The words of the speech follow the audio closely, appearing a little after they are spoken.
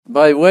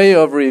By way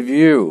of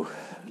review,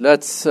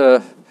 let's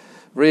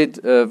read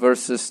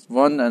verses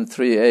 1 and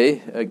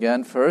 3a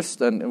again first,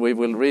 and we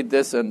will read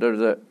this under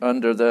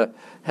the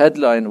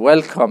headline,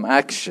 Welcome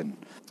Action.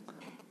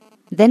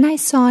 Then I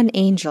saw an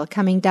angel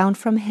coming down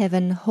from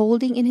heaven,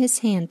 holding in his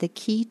hand the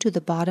key to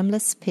the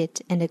bottomless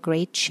pit and a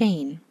great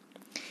chain.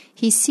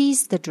 He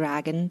seized the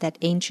dragon, that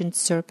ancient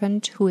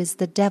serpent, who is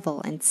the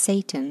devil and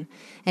Satan,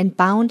 and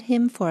bound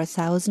him for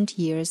 1,000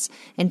 years,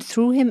 and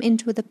threw him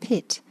into the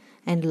pit,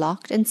 and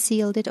locked and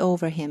sealed it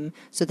over him,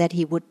 so that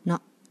he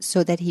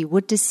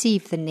would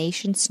deceive the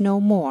nations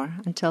no more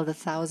until the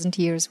 1,000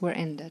 years were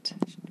ended.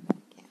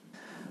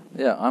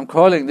 Yeah, I'm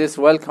calling this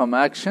Welcome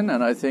Action,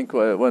 and I think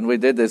when we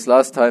did this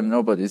last time,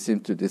 nobody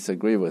seemed to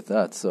disagree with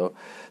that. So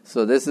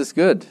this is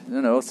good.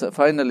 So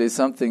finally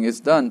something is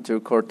done to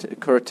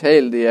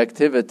curtail the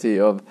activity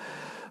of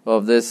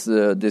this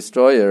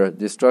destroyer,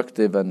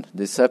 destructive and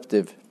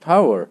deceptive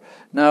power.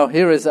 Now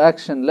here is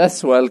action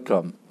less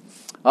welcome.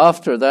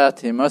 After that,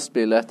 he must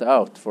be let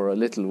out for a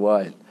little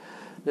while.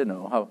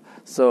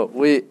 So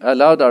we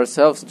allowed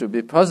ourselves to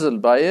be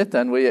puzzled by it,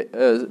 and we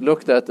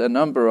looked at a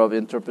number of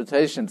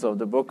interpretations of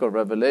the book of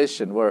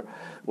Revelation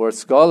where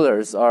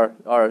scholars are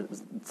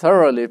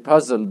thoroughly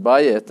puzzled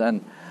by it,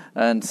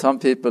 and some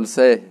people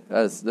say,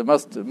 as the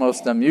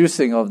most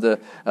amusing of the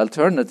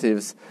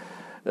alternatives,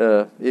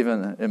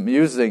 even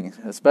amusing,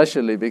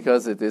 especially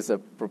because it is a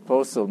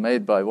proposal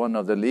made by one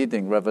of the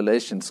leading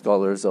Revelation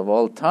scholars of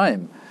all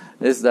time,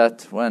 is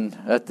that when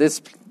at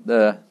this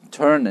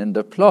turn in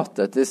the plot,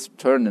 at this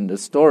turn in the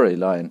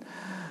storyline,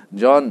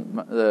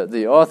 John,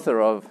 the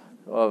author of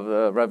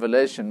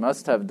Revelation,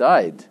 must have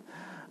died,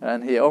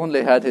 and he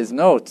only had his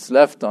notes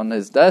left on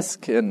his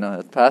desk in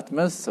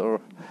Patmos,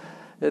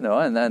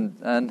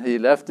 and he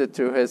left it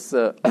to his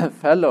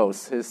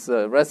fellows, his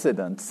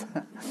residents.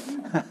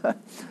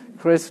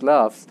 Chris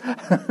laughs.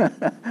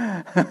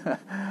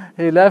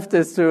 He left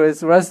it to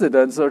his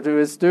residents or to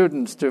his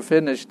students to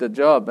finish the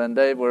job, and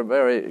they were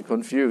very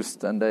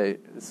confused, and they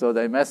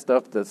messed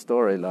up the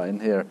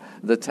storyline here.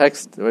 The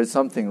text, there is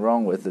something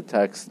wrong with the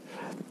text.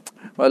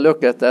 Well,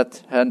 look at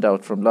that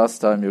handout from last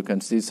time. You can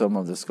see some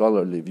of the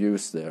scholarly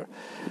views there.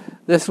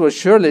 This will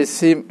surely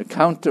seem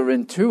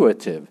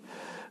counterintuitive,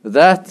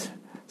 that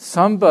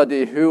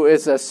somebody who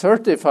is a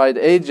certified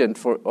agent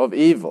of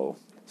evil,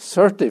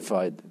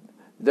 certified,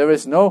 there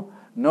is no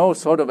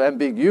sort of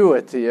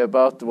ambiguity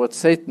about what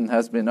Satan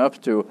has been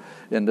up to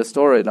in the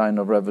storyline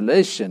of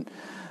Revelation,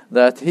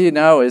 that he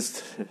now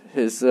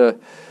his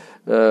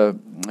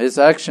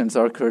actions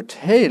are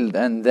curtailed,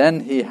 and then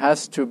he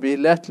has to be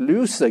let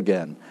loose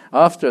again.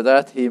 After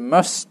that, he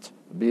must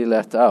be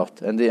let out,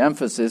 and the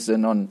emphasis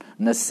is on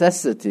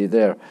necessity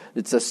there.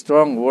 It's a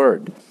strong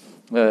word.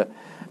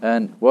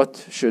 And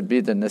what should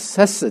be the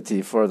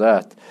necessity for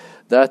that?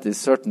 That is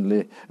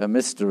certainly a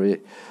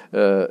mystery,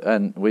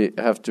 and we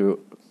have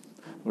to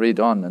read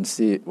on and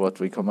see what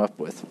we come up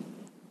with.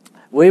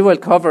 We will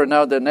cover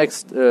now the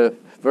next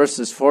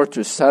verses 4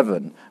 to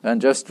 7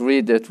 and just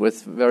read it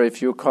with very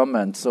few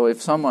comments. So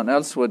if someone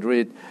else would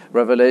read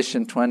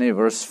Revelation 20,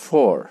 verse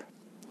 4.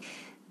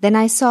 Then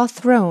I saw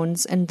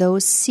thrones, and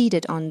those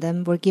seated on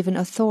them were given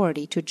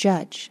authority to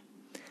judge.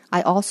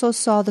 I also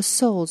saw the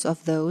souls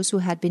of those who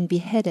had been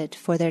beheaded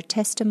for their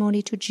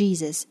testimony to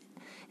Jesus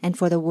and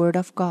for the word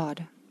of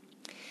God.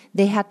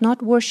 They had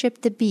not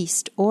worshipped the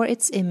beast or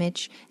its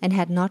image, and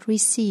had not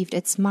received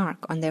its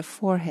mark on their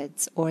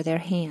foreheads or their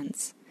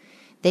hands.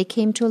 They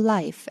came to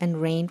life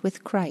and reigned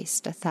with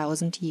Christ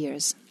 1,000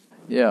 years.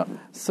 Yeah.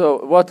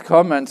 So, what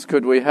comments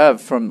could we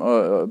have from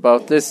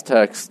about this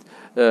text?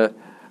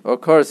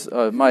 Of course,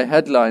 my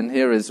headline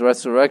here is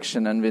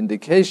resurrection and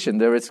vindication.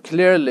 There is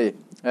clearly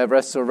a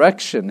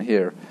resurrection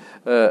here,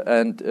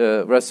 and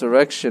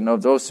resurrection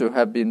of those who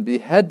have been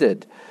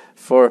beheaded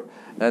for.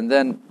 And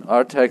then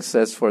our text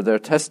says for their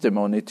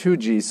testimony to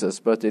Jesus,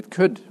 but it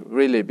could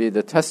really be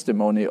the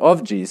testimony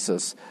of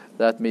Jesus,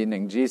 that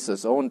meaning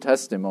Jesus' own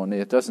testimony.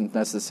 It doesn't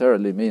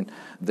necessarily mean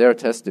their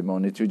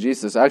testimony to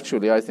Jesus.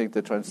 Actually, I think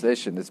the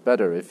translation is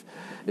better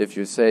if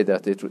you say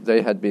that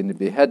they had been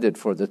beheaded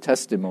for the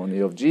testimony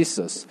of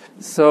Jesus.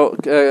 So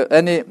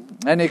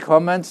any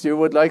comments you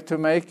would like to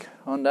make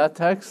on that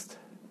text?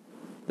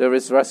 There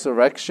is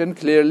resurrection,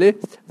 clearly.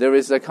 There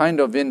is a kind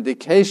of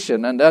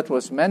vindication, and that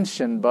was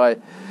mentioned by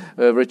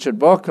Richard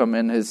Bauckham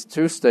in his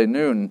Tuesday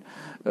noon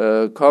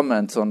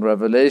comments on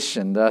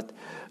Revelation, that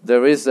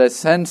there is a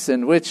sense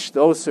in which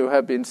those who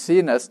have been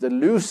seen as the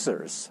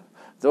losers,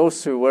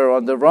 those who were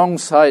on the wrong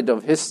side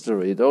of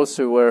history, those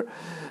who were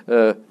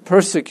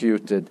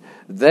persecuted,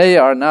 they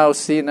are now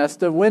seen as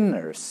the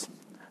winners.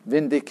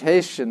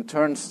 Vindication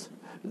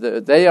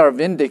they are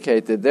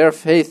vindicated, their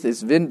faith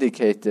is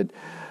vindicated.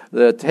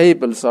 The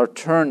tables are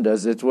turned,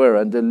 as it were,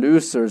 and the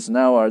losers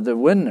now are the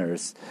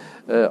winners.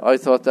 I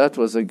thought that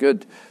was a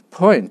good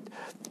point.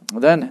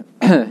 Then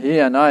he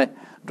and I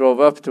drove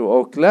up to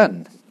Oak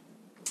Glen,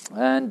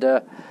 and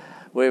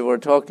we were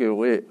talking.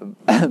 We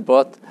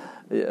bought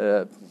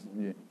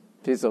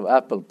piece of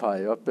apple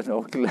pie up in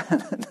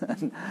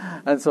Oakland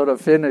and sort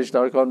of finished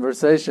our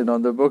conversation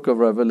on the book of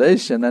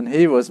Revelation, and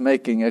he was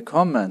making a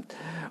comment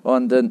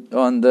on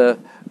the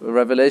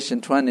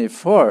Revelation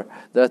 24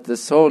 that the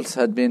souls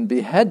had been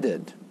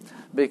beheaded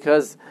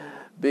because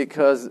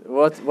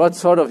what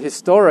sort of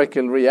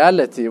historical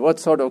reality, what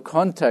sort of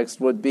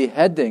context would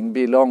beheading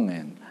belong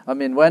in? I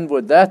mean, when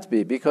would that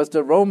be? Because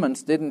the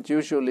Romans didn't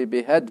usually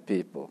behead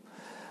people.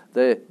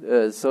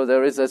 So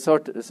there is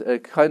a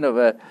kind of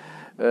a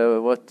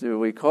what do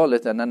we call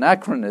it? An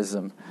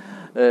anachronism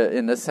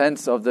in the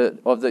sense of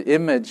the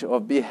image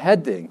of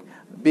beheading.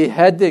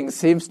 Beheading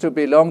seems to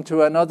belong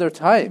to another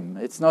time.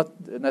 It's not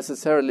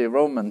necessarily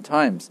Roman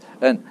times.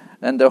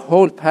 And the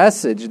whole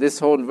passage, this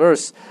whole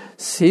verse,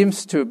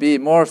 seems to be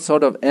more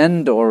sort of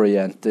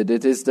end-oriented.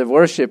 It is the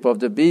worship of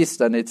the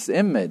beast and its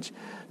image,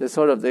 the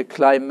sort of the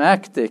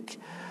climactic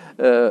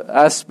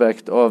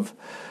aspect of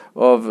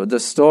the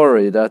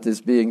story that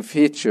is being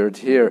featured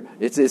here.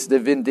 It is the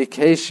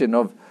vindication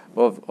of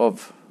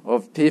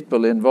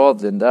people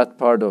involved in that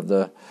part of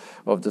the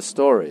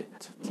story.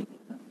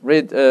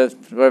 Read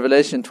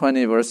Revelation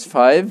 20, verse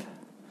 5,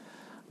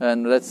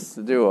 and let's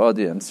do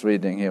audience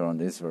reading here on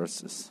these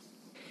verses.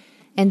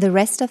 And the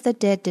rest of the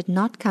dead did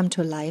not come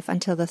to life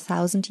until the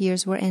 1,000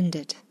 years were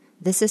ended.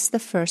 This is the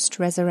first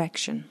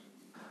resurrection.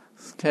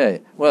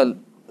 Okay, well,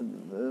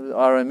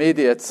 our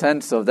immediate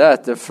sense of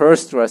that, the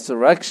first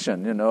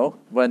resurrection,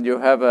 when you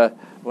have a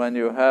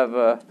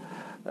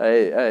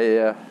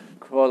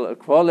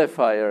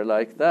qualifier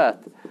like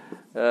that,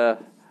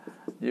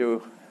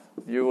 you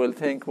will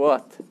think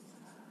what?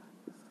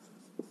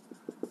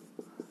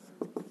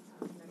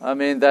 I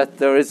mean, that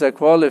there is a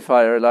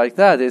qualifier like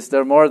that. Is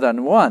there more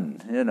than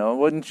one?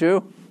 Wouldn't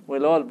you?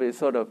 We'll all be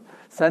sort of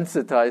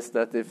sensitized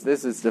that if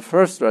this is the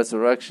first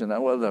resurrection,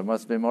 well, there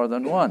must be more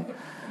than one.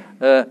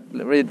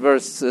 Read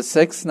verse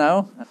 6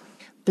 now.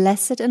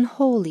 Blessed and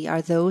holy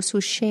are those who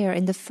share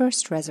in the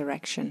first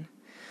resurrection.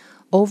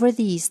 Over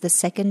these the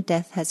second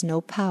death has no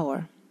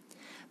power.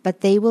 But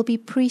they will be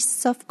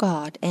priests of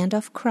God and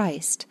of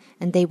Christ,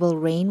 and they will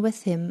reign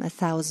with him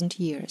 1,000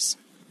 years.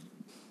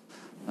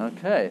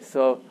 Okay,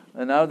 so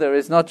now there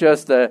is not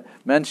just a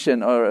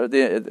mention, or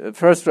the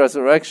first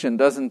resurrection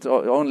doesn't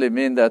only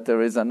mean that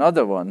there is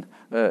another one.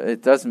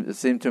 It doesn't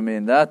seem to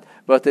mean that,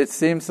 but it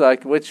seems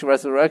like which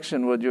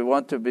resurrection would you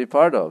want to be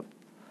part of?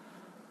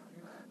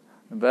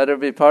 Better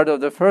be part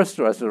of the first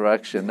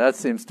resurrection. That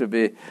seems to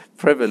be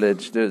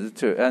privileged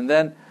to. And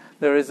then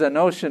there is a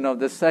notion of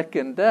the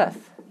second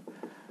death.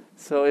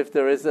 So if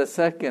there is a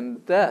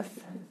second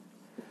death,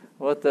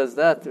 what does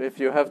that, if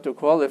you have to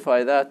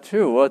qualify that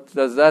too, what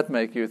does that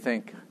make you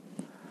think?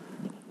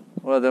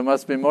 Well, there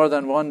must be more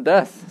than one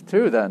death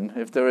too then.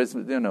 If there is,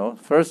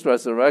 first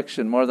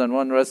resurrection, more than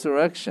one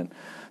resurrection.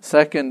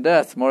 Second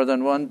death, more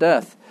than one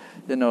death.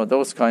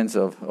 Those kinds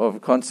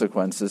of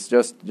consequences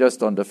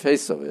just on the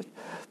face of it.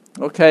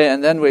 Okay,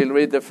 and then we'll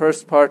read the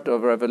first part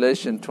of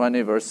Revelation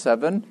 20, verse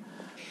 7.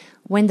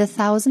 When the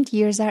 1,000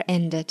 years are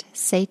ended,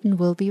 Satan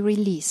will be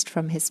released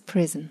from his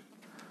prison.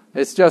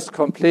 It's just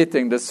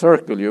completing the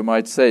circle, you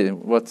might say,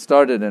 what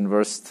started in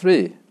verse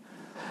 3.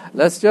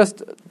 Let's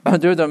just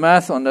do the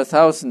math on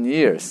 1,000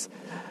 years.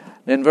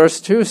 In verse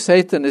 2,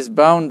 Satan is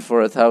bound for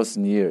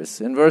 1,000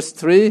 years. In verse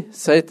 3,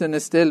 Satan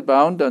is still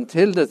bound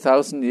until the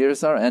 1,000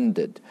 years are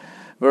ended.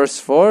 Verse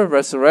 4,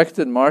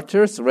 resurrected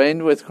martyrs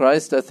reign with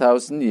Christ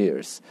 1,000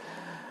 years.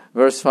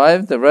 Verse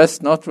 5, the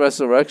rest not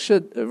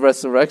resurrected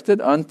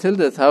until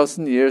the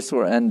 1,000 years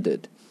were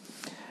ended.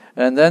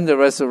 And then the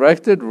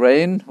resurrected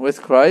reign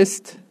with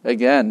Christ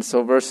again.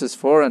 So verses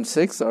 4 and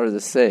 6 are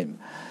the same.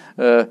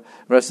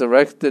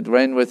 Resurrected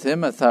reign with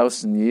him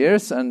 1,000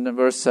 years. And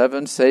verse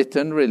 7,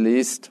 Satan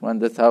released when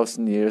the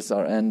 1,000 years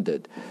are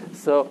ended.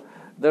 So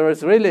there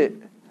is really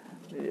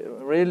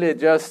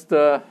just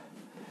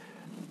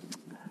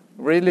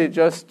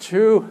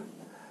two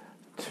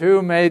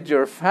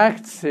major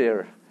facts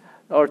here.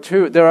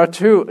 There are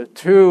two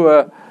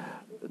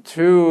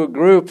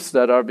groups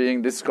that are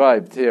being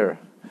described here,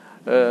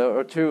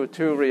 or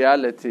two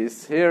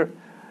realities here,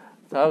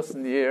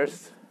 1,000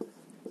 years,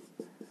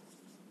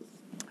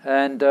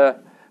 and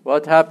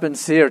what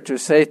happens here to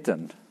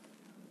Satan?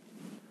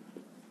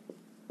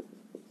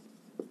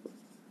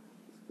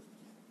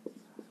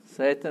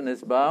 Satan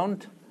is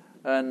bound,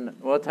 and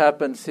what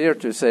happens here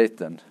to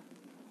Satan?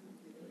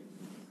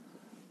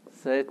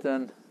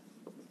 Satan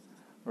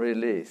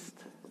released.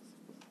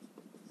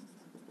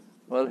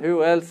 Well,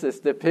 who else is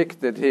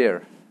depicted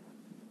here?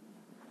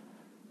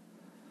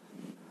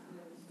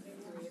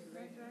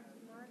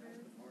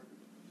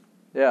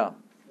 Yeah.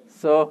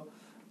 So,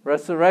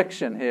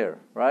 resurrection here,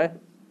 right?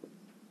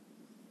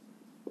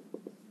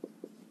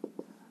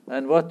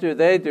 And what do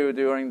they do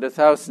during the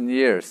 1,000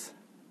 years?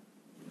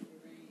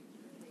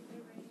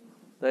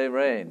 They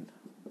reign.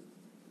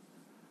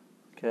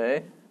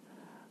 Okay.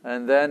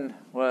 And then,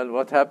 well,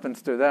 what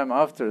happens to them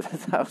after the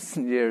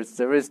 1,000 years?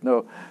 There is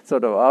no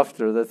sort of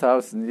after the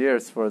 1,000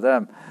 years for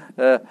them.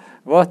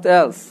 What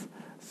else?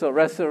 So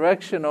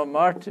resurrection of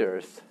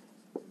martyrs.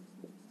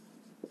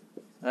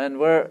 And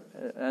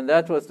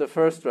that was the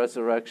first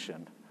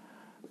resurrection.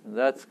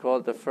 That's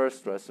called the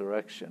first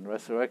resurrection,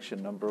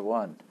 resurrection number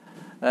 1.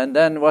 And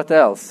then what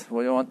else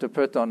we want to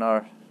put on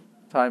our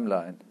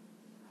timeline?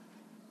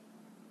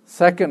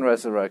 Second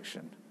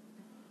resurrection.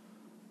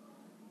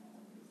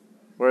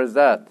 Where is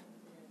that?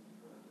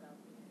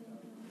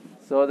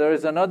 So there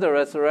is another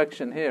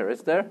resurrection here,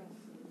 is there?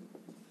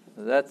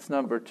 That's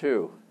number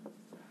 2.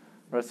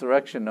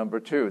 Resurrection number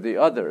 2. The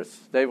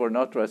others, they were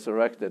not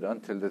resurrected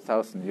until the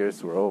 1,000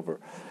 years were over.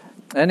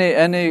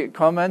 Any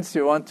comments?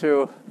 You want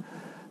to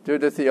do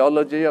the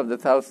theology of the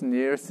 1,000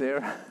 years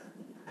here?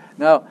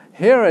 Now,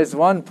 here is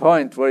one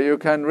point where you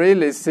can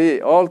really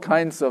see all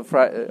kinds of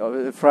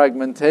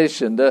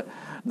fragmentation.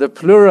 The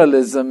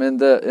pluralism in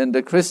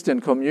the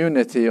Christian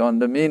community on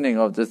the meaning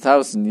of the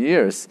 1,000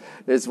 years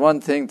is one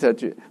thing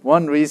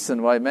one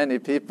reason why many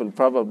people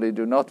probably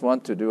do not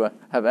want to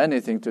have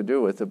anything to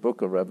do with the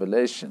Book of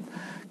Revelation,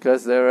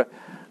 because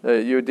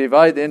you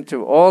divide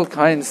into all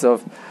kinds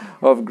of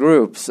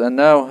groups. And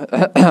now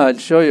I'll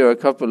show you a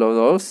couple of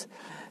those.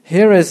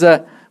 Here is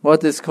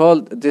what is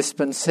called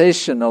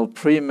dispensational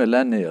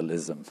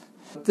premillennialism.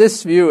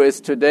 This view is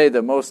today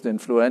the most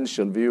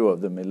influential view of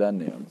the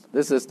millennium.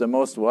 This is the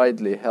most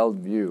widely held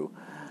view.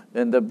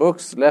 In the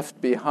books Left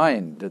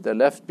Behind, the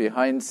Left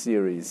Behind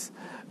series,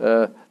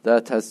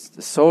 that has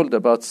sold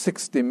about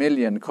 60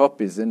 million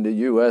copies in the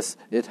U.S.,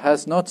 it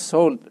has not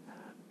sold,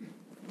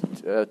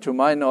 to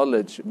my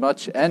knowledge,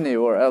 much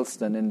anywhere else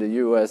than in the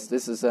U.S.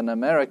 This is an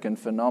American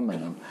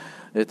phenomenon.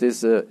 It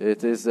is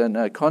in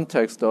a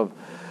context of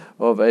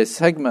a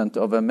segment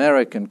of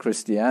American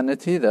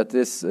Christianity that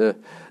is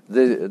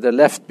the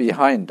Left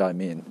Behind, I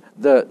mean.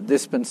 The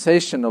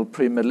dispensational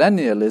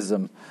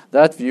premillennialism,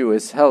 that view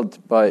is held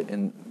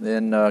in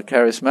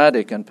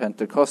charismatic and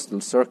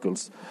Pentecostal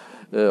circles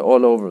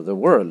all over the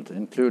world,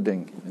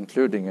 including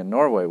in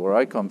Norway, where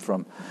I come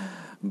from.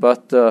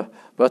 But the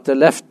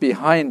Left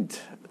Behind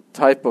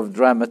type of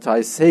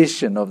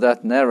dramatization of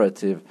that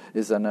narrative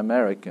is an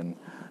American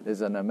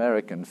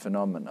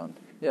phenomenon.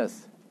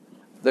 Yes.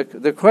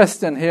 The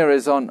question here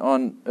is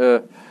on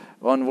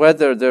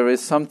whether there is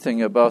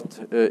something about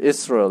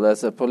Israel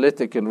as a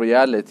political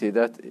reality,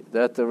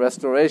 that the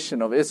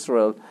restoration of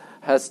Israel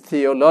has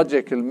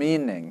theological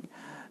meaning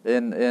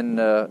in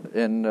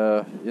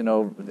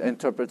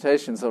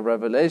interpretations of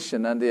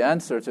Revelation, and the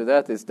answer to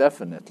that is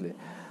definitely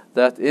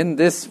that in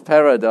this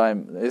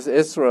paradigm,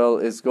 Israel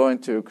is going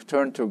to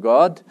turn to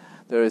God.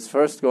 There is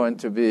going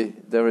to be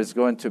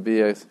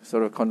a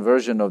sort of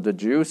conversion of the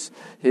Jews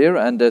here,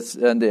 and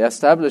the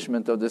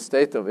establishment of the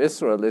state of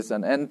Israel is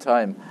an end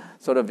time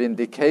sort of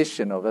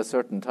indication of a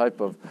certain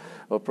type of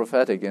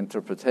prophetic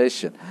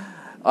interpretation.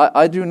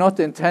 I do not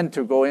intend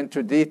to go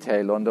into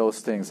detail on those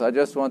things. I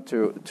just want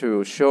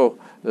to show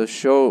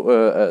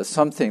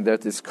something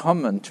that is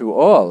common to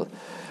all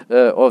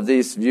of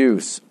these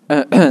views,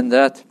 and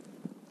that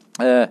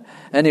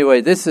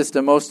anyway, this is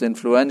the most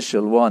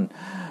influential one.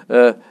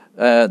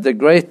 The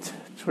Great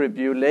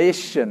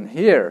Tribulation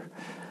here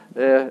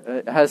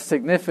has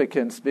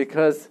significance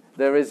because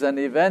there is an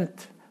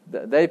event.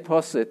 They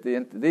posit,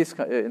 these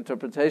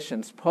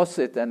interpretations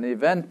posit an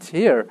event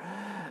here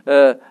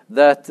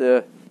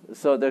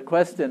so the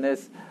question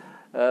is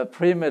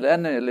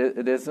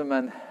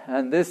premillennialism,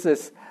 and this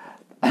is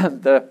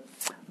the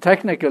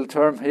technical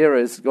term here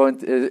is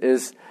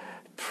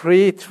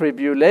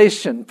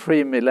pre-tribulation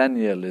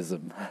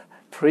premillennialism.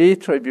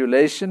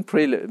 Pre-tribulation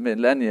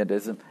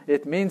premillennialism.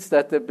 It means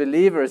that the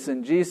believers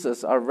in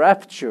Jesus are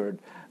raptured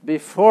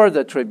before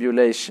the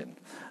tribulation.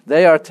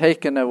 They are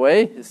taken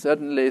away.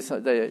 Suddenly,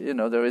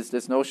 there is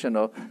this notion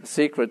of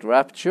secret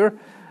rapture,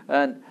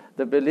 and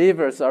the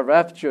believers are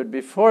raptured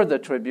before the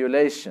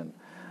tribulation.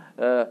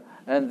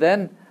 And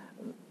then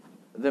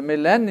the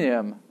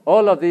millennium,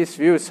 all of these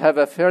views have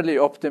a fairly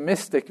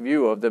optimistic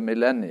view of the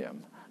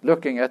millennium,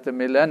 looking at the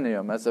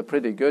millennium as a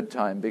pretty good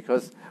time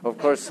because, of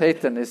course,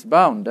 Satan is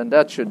bound, and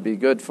that should be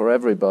good for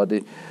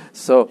everybody.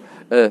 So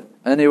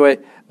anyway,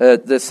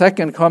 the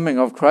second coming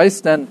of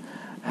Christ then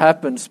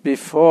happens at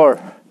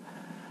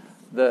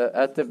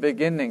the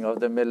beginning of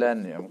the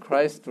millennium.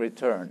 Christ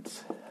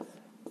returns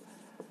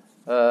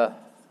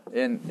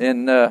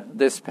in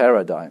this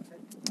paradigm.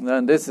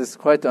 And this is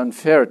quite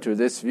unfair to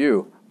this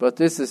view, but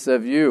this is a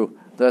view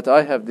that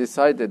I have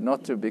decided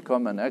not to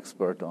become an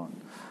expert on.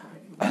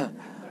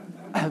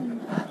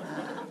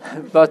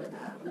 But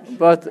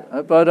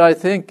I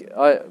think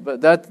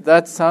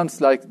that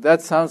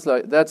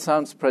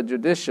sounds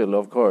prejudicial,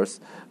 of course.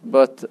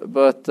 But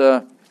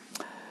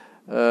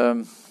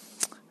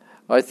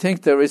I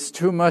think there is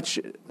too much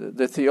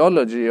the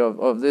theology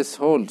of this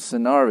whole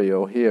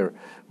scenario here,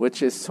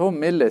 which is so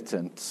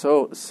militant,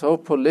 so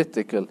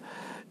political,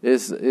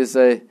 is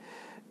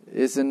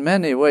in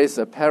many ways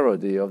a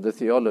parody of the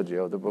theology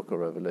of the Book of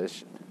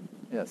Revelation.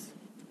 Yes.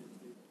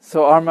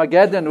 So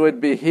Armageddon would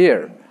be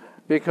here,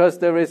 because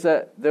there is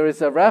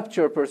a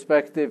rapture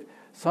perspective.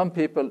 Some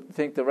people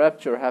think the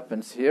rapture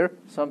happens here.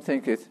 Some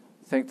think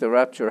the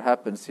rapture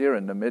happens here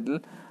in the middle.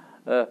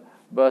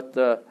 But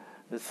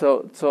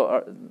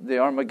the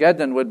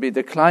Armageddon would be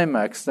the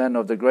climax then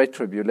of the Great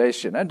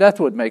Tribulation, and that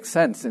would make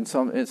sense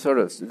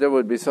there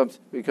would be some,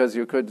 because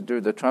you could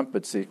do the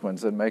trumpet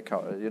sequence and make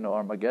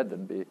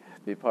Armageddon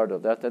be part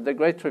of that, and the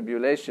Great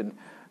Tribulation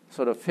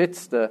sort of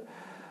fits the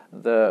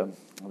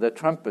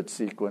trumpet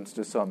sequence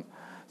to some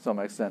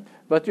extent.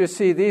 But you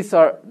see, these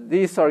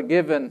are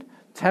given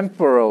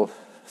temporal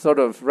sort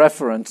of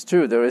reference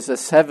too. There is a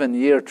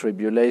 7-year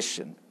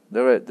tribulation.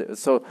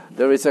 So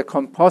there is a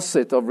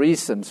composite of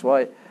reasons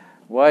why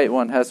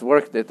one has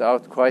worked it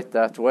out quite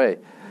that way.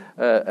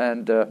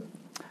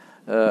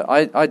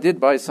 I did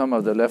buy some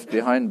of the Left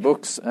Behind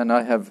books, and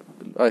I have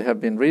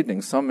been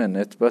reading some in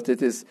it, but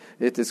it is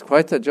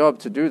quite a job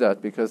to do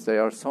that because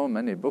there are so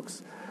many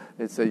books.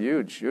 It's a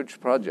huge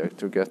project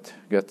to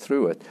get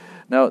through it.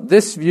 Now,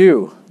 this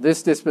view,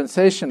 this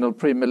dispensational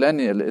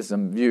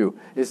premillennialism view,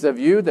 is a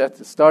view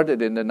that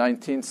started in the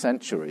 19th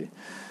century.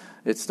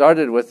 It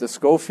started with the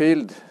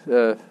Scofield,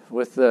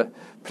 with the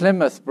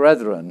Plymouth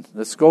Brethren,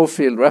 the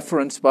Scofield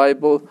Reference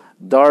Bible,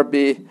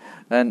 Darby,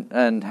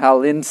 and Hal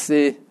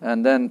Lindsey,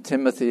 and then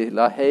Timothy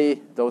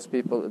LaHaye, those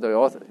people, the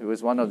author, who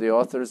is one of the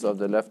authors of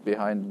the Left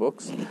Behind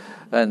books.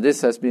 And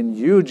this has been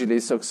hugely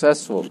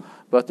successful,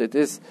 but it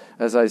is,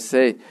 as I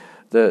say,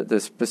 the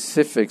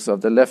specifics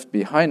of the Left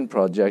Behind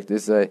project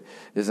is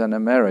an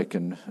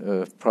American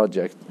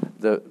project.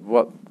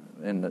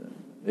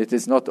 It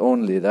is not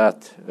only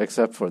that,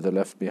 except for the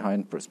Left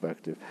Behind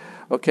perspective.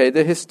 Okay,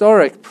 the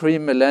historic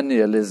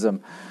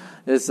premillennialism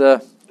is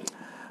a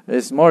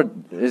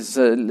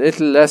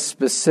little less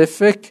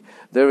specific.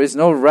 There is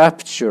no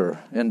rapture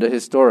in the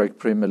historic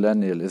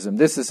premillennialism.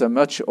 This is a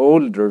much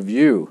older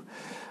view,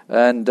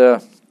 and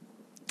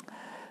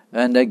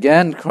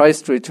again,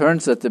 Christ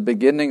returns at the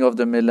beginning of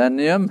the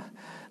millennium.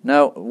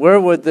 Now, where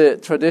would the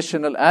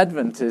traditional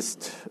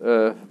Adventist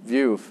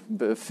view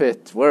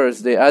fit? Where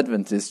is the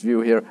Adventist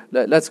view here?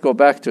 Let's go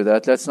back to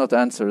that. Let's not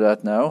answer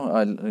that now.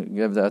 I'll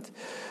give that.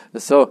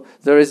 So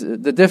there is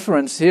the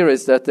difference here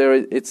is that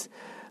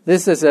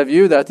this is a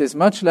view that is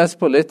much less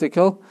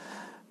political.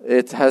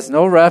 It has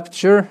no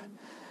rapture,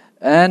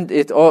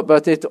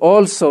 but it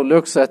also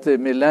looks at the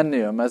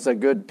millennium as a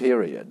good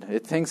period.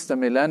 It thinks the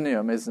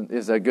millennium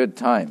is a good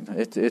time.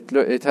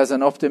 It has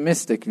an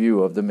optimistic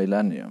view of the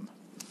millennium.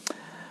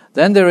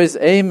 Then there is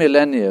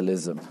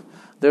amillennialism.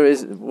 There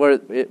is where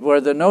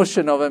the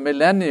notion of a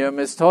millennium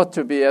is thought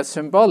to be a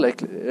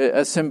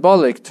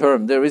symbolic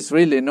term. There is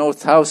really no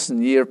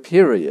 1,000-year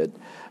period.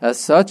 As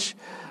such,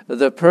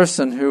 the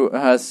person who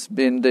has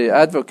been the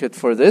advocate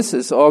for this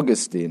is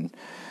Augustine,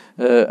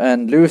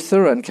 and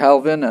Luther and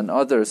Calvin and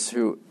others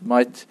you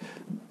might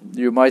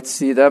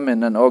see them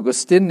in an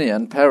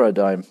Augustinian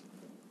paradigm.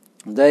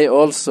 They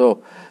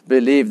also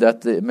believe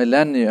that the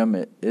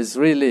millennium is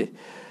really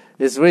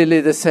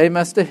the same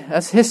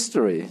as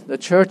history. The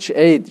church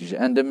age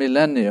and the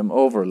millennium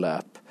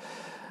overlap.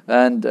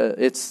 And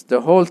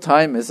the whole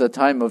time is a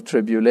time of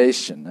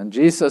tribulation. And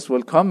Jesus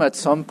will come at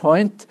some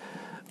point,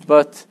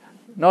 but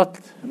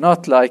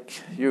not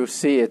like you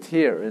see it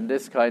here in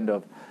this kind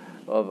of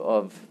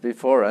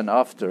before and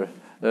after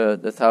the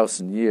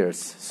 1,000 years.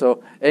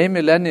 So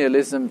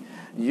amillennialism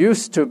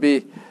used to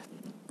be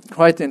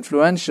quite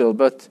influential,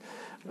 but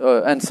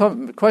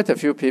quite a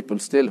few people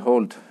still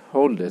hold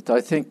it.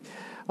 I think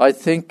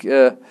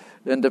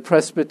in the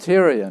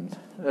Presbyterian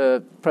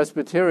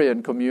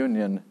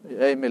communion,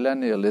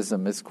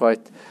 amillennialism is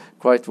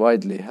quite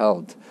widely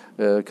held,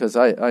 because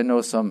I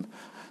know some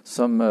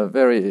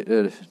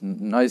very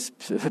nice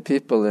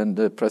people in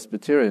the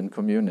Presbyterian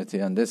community,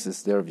 and this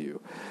is their view.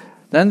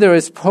 Then there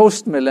is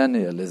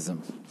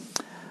postmillennialism,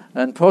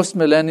 and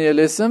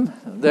postmillennialism,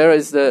 there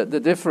is the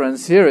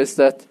difference here is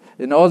that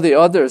in all the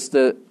others,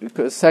 the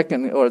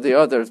second or the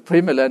other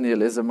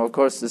premillennialism, of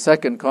course, the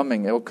second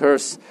coming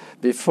occurs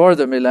before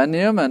the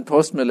millennium, and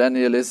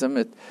postmillennialism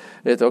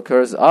it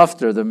occurs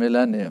after the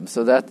millennium.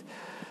 So that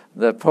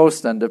the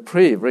post and the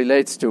pre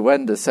relates to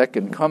when the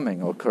second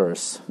coming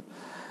occurs.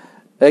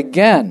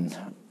 Again,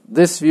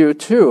 this view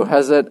too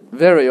has a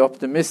very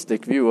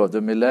optimistic view of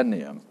the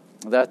millennium.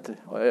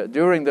 That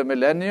during the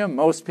millennium,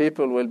 most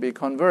people will be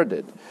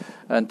converted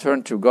and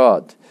turn to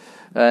God.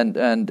 And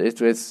it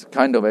is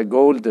kind of a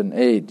golden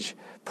age.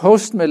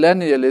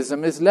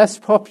 Postmillennialism is less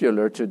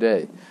popular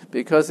today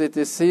because it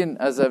is seen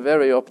as a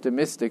very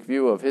optimistic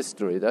view of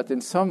history that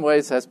in some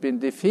ways has been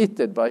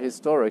defeated by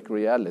historic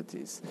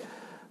realities.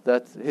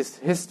 That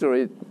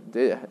history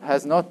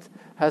has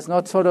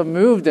not sort of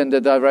moved in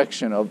the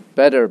direction of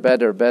better.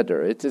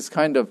 It is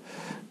kind of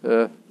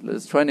the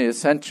 20th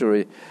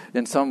century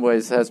in some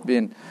ways has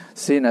been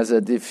seen as a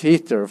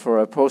defeater for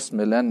a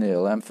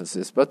post-millennial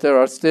emphasis. But there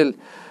are still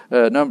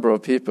a number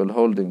of people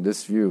holding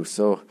this view.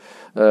 So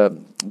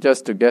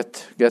just to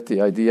get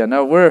the idea.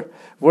 Now, where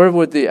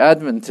would the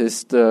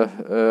Adventist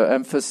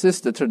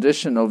emphasis, the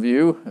traditional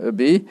view,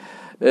 be?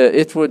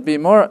 It would be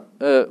more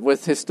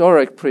with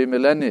historic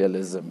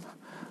premillennialism,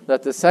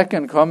 that the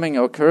second coming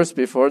occurs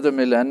before the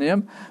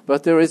millennium,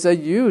 but there is a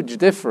huge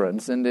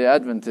difference in the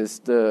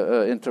Adventist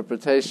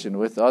interpretation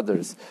with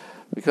others.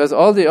 Because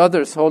all the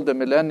others hold the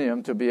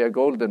millennium to be a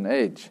golden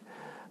age.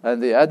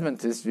 And the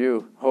Adventist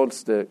view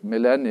holds the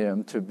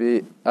millennium to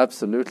be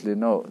absolutely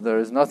no. There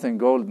is nothing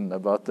golden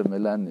about the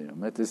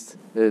millennium. It is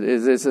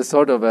a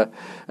sort of a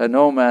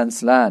no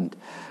man's land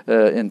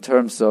in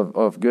terms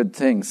of good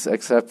things,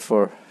 except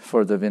for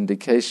the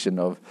vindication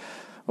of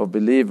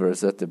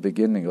believers at the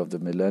beginning of the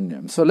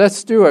millennium. So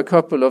let's do a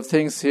couple of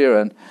things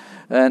here,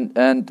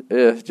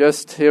 and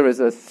just here is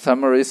a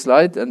summary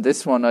slide, and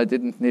this one I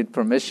didn't need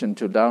permission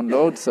to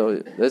download, so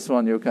this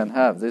one you can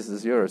have. This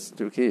is yours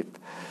to keep.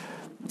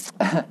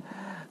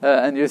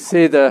 And you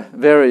see the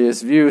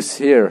various views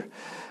here.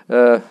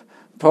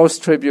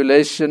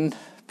 Post-tribulation,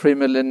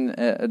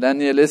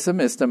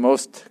 premillennialism is the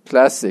most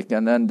classic,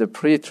 and then the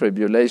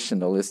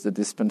pre-tribulational is the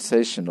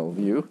dispensational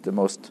view, the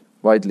most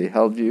widely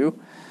held view,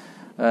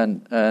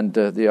 and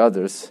the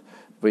others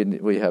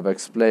we have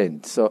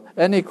explained. So,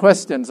 any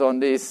questions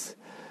on these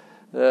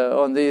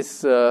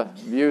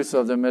views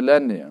of the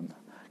millennium?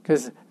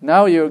 Because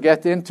now you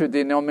get into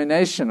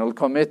denominational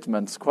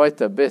commitments quite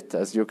a bit,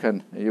 as you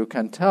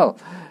can tell,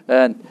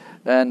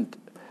 and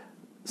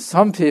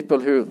some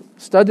people who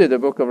study the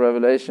Book of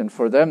Revelation,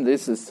 for them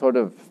this is sort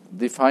of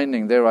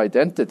defining their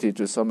identity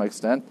to some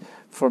extent.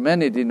 For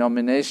many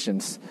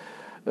denominations,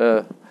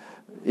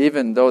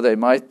 even though they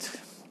might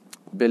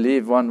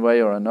believe one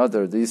way or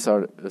another, these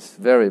are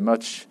very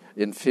much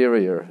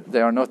inferior.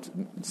 They are not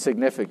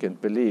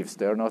significant beliefs.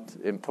 They are not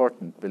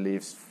important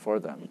beliefs for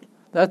them.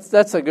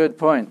 That's a good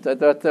point.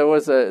 That there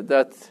was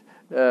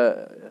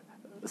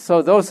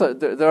so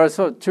there are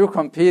two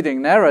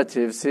competing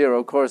narratives here,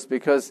 of course,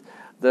 because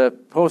if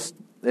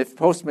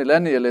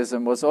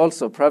postmillennialism was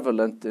also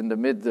prevalent in the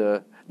mid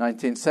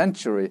 19th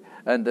century,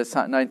 and the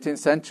 19th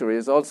century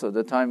is also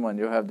the time when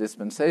you have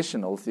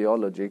dispensational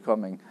theology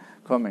coming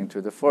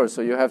to the fore.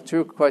 So you have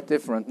two quite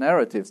different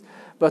narratives.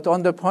 But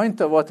on the point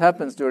of what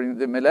happens during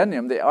the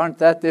millennium, they aren't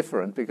that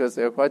different, because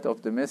they are quite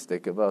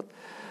optimistic about.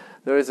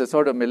 There is a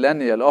sort of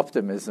millennial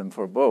optimism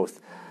for both.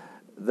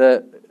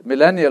 The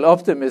millennial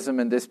optimism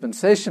in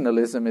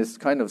dispensationalism is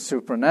kind of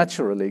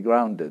supernaturally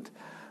grounded.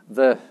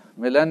 The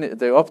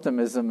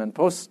optimism in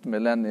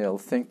post-millennial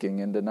thinking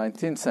in the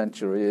 19th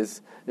century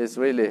is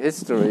really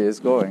history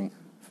is going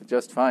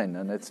just fine,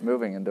 and it's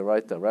moving in the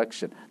right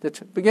direction. The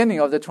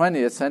beginning of the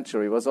 20th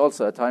century was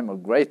also a time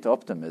of great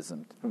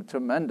optimism,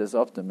 tremendous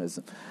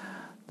optimism.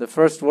 The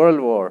First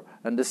World War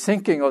and the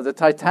sinking of the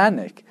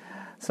Titanic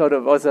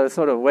was a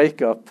sort of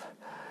wake up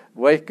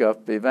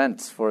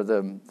events for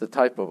the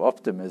type of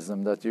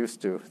optimism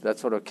that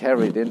sort of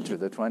carried into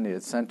the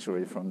 20th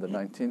century from the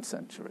 19th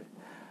century.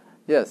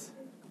 Yes.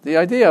 The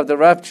idea of the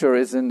rapture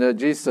is in the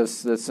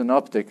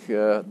synoptic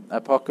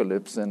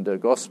apocalypse in the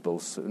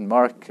Gospels, in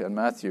Mark and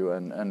Matthew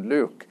and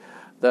Luke,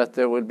 that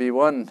there will be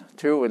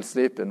two will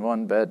sleep in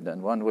one bed,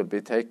 and one will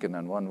be taken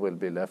and one will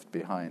be left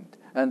behind.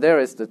 And there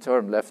is the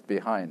term left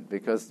behind,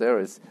 because there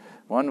is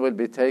one will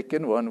be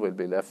taken, one will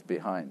be left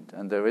behind.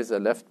 And there is a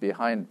left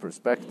behind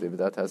perspective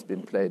that has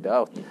been played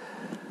out.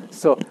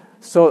 So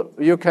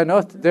you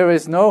cannot,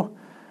 it's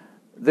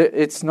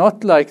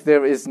not like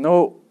there is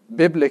no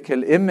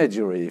biblical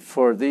imagery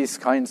for these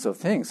kinds of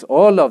things.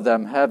 All of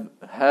them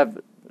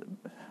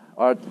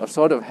are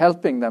sort of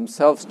helping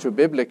themselves to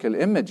biblical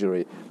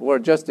imagery. We're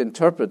just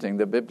interpreting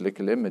the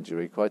biblical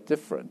imagery quite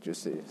different, you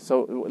see.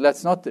 So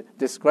let's not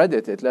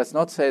discredit it. Let's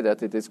not say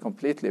that it is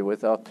completely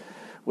without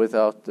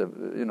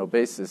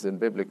basis in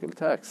biblical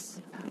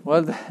texts.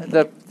 Well,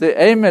 the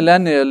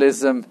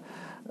amillennialism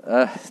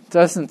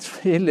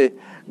doesn't really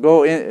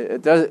go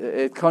in.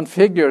 It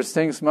configures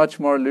things much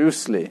more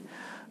loosely,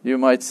 you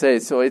might say.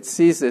 So it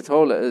sees it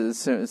all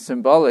as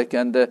symbolic,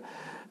 and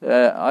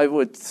I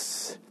would,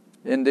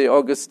 in the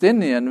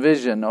Augustinian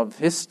vision of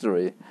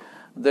history,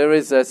 there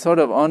is a sort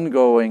of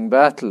ongoing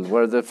battle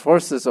where the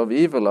forces of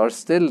evil are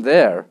still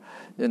there.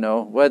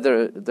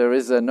 Whether there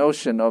is a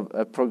notion of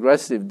a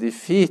progressive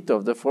defeat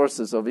of the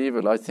forces of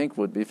evil, I think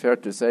would be fair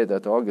to say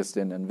that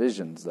Augustine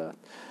envisions that.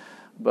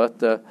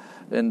 But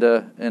in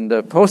the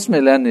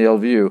postmillennial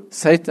view,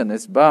 Satan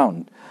is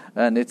bound,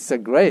 and it's a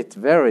great,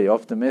 very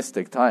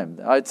optimistic time.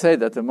 I'd say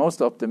that the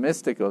most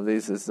optimistic of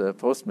these is the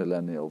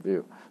postmillennial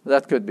view.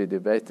 That could be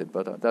debated,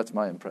 but that's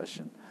my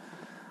impression.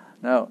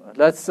 Now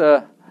let's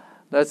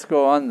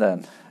go on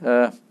then.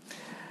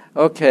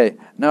 Okay,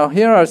 now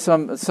here are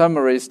some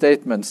summary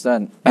statements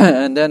then,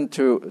 and then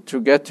to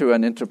get to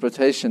an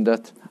interpretation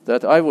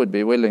that I would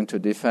be willing to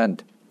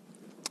defend.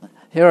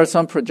 Here are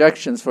some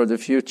projections for the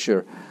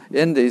future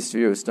in these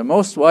views. The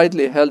most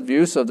widely held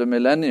views of the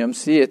millennium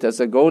see it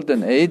as a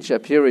golden age, a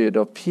period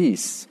of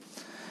peace.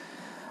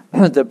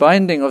 The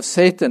binding of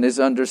Satan is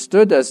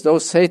understood as though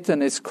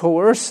Satan is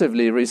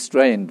coercively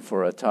restrained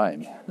for a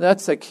time.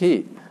 That's a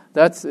key.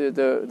 That's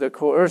the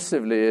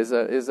coercively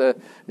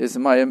is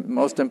my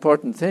most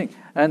important thing,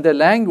 and the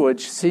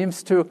language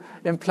seems to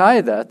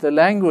imply that. The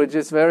language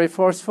is very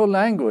forceful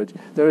language.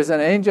 There is an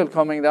angel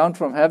coming down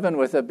from heaven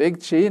with a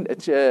big chain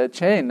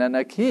and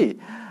a key,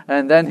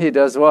 and then he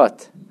does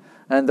what?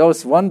 And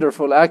those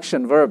wonderful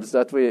action verbs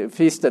that we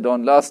feasted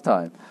on last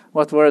time,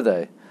 what were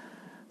they?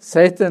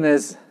 Satan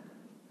is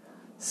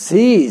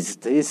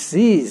seized. He's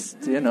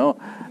seized,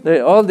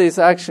 all these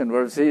action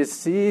verbs. He is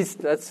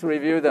seized. Let's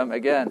review them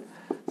again.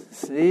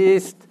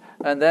 Seized,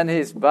 and then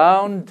he's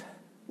bound,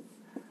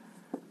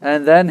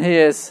 and then he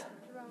is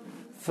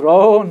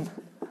thrown,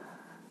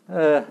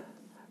 and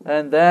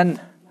then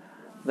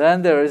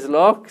there is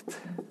locked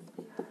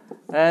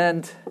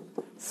and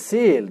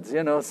sealed.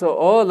 So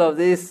all of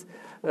these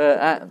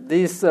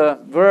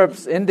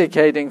verbs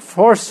indicating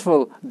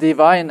forceful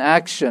divine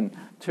action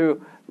to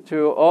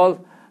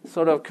all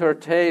sort of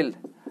curtail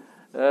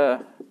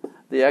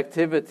the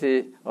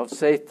activity of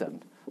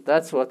Satan.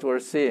 That's what we're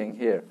seeing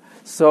here.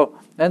 So,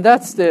 and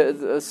that's there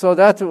is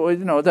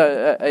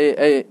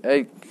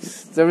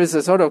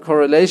a sort of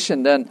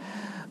correlation then,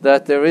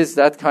 that there is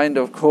that kind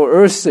of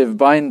coercive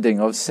binding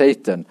of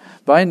Satan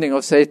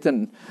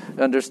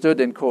understood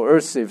in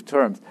coercive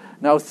terms.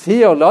 Now,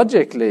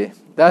 theologically,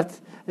 that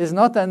is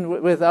not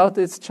without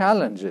its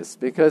challenges,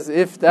 because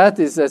if that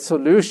is a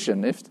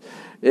solution, if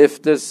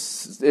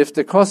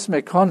the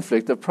cosmic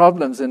conflict, the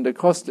problems in the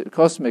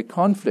cosmic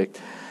conflict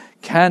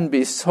can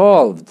be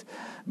solved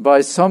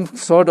by some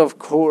sort of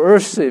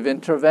coercive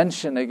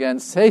intervention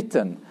against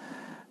Satan,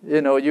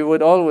 you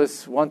would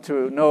always want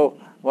to know,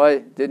 why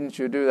didn't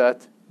you do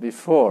that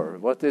before?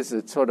 What is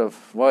it sort of,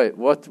 why?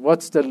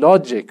 What's the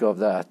logic of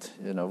that?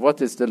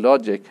 What is the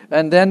logic?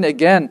 And then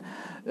again,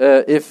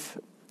 if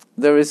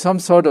there is some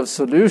sort of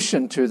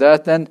solution to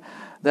that, then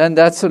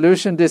that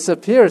solution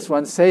disappears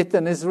when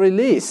Satan is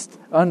released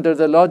under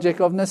the logic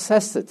of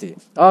necessity.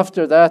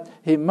 After that,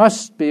 he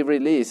must be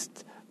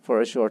released for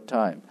a short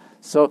time.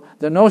 So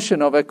the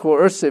notion of a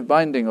coercive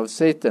binding of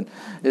Satan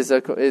is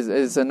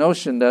a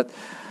notion that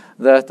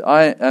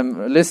I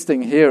am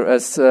listing here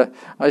as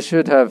I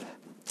should have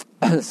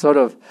sort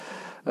of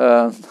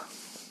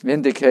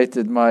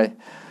indicated my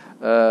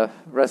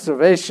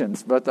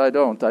reservations, but I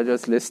don't. I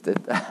just list it.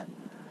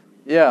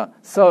 Yeah.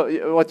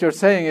 So what you're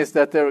saying is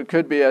that there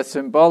could be a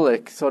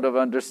symbolic sort of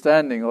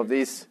understanding of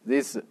these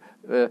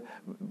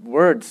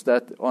words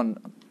that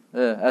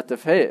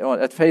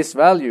at face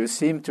value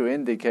seem to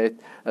indicate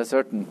a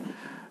certain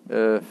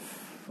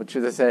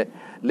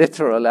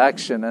literal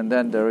action, and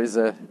then there is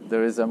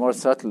a more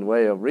subtle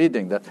way of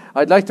reading that.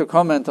 I'd like to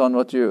comment on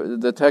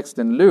the text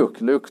in Luke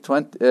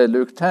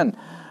 10.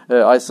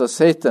 I saw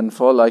Satan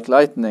fall like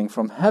lightning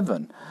from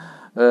heaven.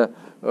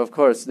 Of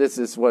course, this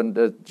is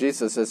when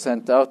Jesus has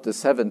sent out the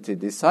 70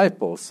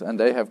 disciples, and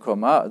they have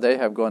gone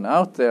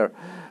out there,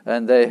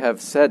 and they have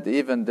said,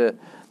 even the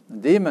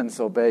demons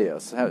obey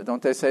us.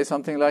 Don't they say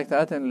something like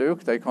that in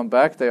Luke? They come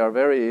back, they are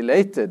very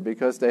elated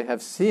because they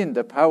have seen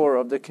the power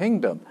of the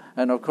kingdom.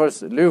 And of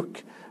course,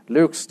 Luke's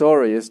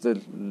story is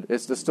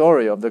the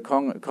story of the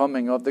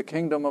coming of the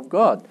kingdom of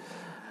God,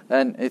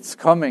 and it's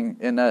coming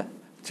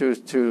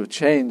to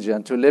change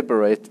and to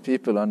liberate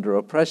people under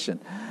oppression.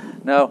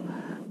 Now,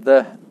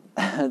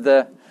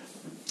 the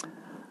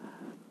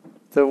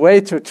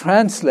way to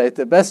translate,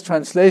 the best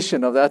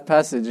translation of that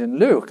passage in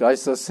Luke, I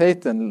saw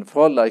Satan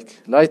fall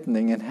like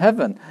lightning in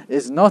heaven,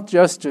 is not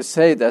just to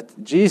say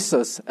that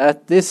Jesus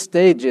at this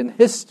stage in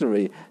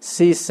history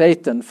sees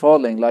Satan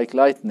falling like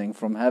lightning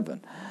from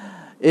heaven.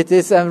 It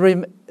is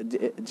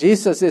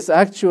Jesus is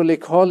actually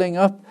calling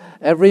up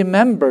a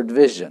remembered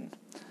vision.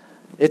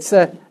 It's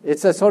a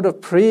sort of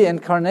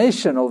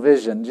pre-incarnational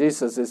vision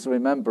Jesus is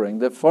remembering.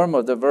 The form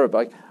of the verb,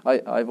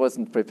 I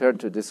wasn't prepared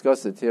to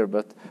discuss it here,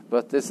 but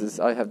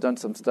I have done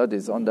some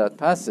studies on that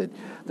passage.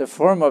 The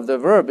form of the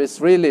verb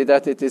is really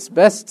that it is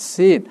best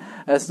seen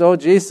as though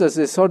Jesus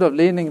is sort of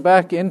leaning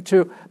back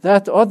into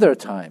that other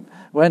time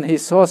when he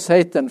saw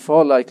Satan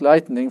fall like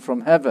lightning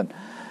from heaven,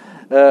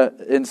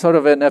 in a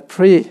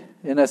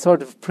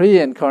sort of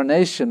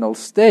pre-incarnational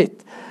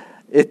state.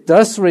 It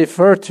does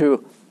refer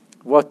to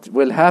what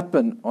will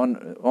happen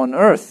on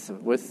earth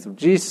with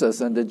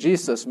Jesus and the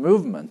Jesus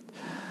movement,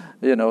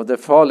 the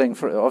falling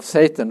of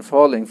Satan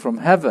falling from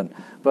heaven.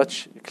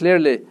 But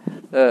clearly,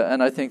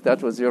 and I think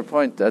that was your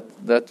point, that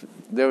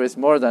there is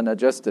more than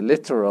just a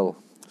literal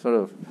sort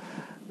of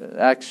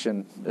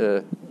action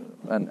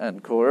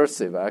and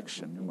coercive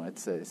action, you might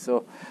say.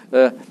 So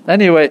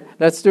anyway,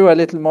 let's do a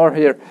little more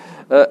here.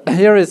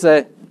 Here is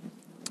a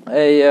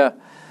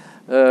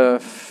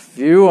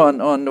view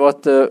on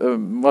what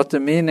the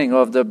meaning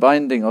of the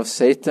binding of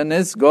Satan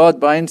is. God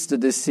binds the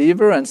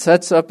deceiver and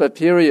sets up a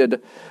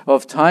period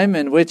of time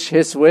in which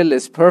his will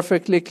is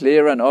perfectly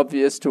clear and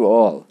obvious to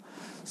all.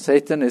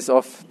 Satan is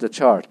off the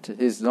chart.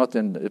 He's not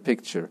in the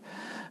picture.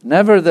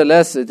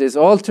 Nevertheless, it is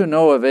all to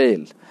no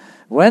avail.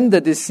 When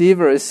the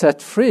deceiver is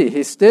set free,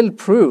 he still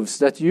proves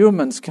that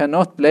humans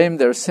cannot blame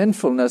their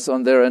sinfulness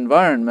on their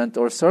environment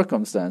or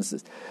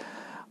circumstances.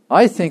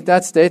 I think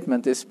that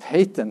statement is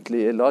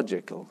patently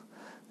illogical.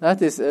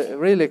 That is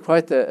really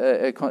quite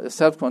a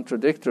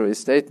self-contradictory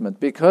statement,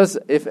 because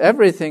if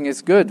everything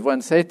is good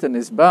when Satan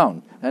is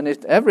bound, and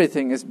if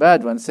everything is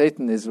bad when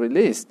Satan is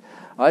released,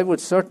 I would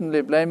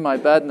certainly blame my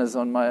badness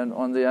on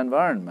the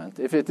environment.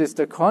 If it is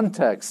the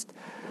context,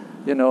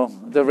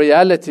 the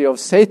reality of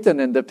Satan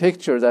in the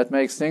picture that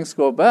makes things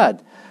go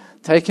bad,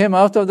 take him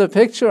out of the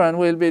picture and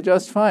we'll be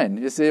just fine.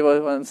 You see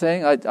what I'm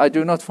saying? I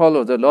do not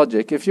follow the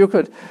logic. If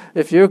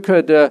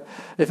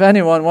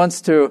anyone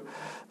wants to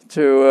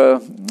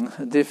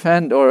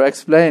defend or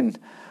explain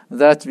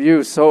that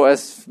view so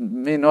as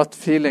me not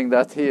feeling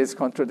that he is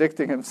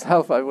contradicting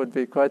himself, I would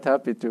be quite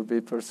happy to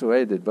be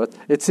persuaded. But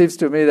it seems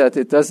to me that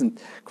it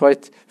doesn't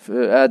quite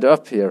add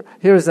up here.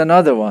 Here is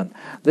another one.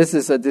 This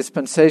is a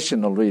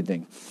dispensational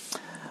reading.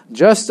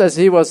 Just as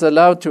he was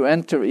allowed to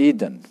enter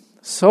Eden,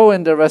 so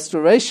in the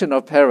restoration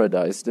of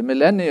paradise, the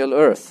millennial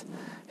earth,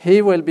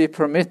 he will be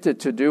permitted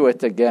to do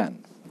it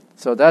again.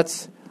 So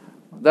that's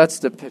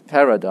the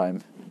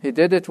paradigm. He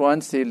did it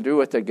once, he'll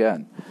do it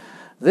again.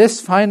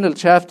 This final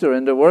chapter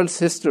in the world's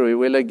history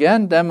will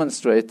again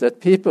demonstrate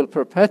that people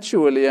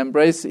perpetually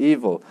embrace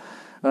evil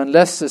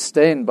unless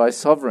sustained by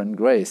sovereign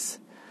grace.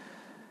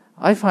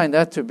 I find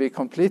that to be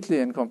completely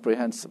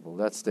incomprehensible,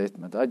 that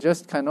statement. I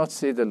just cannot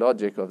see the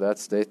logic of that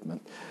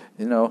statement.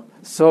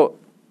 So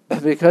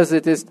because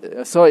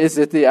is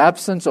it the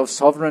absence of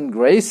sovereign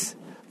grace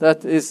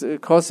that is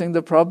causing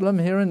the problem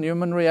here in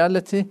human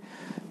reality?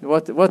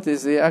 What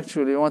is he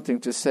actually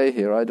wanting to say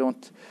here? I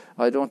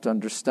don't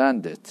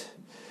understand it.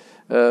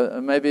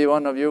 Maybe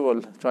one of you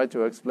will try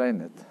to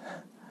explain it.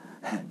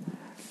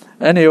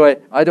 Anyway,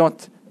 I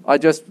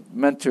just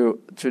meant to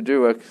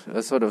do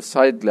a sort of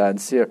side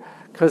glance here.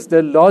 Because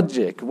the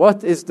logic,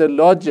 what is the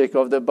logic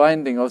of the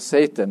binding of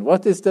Satan?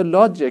 What is the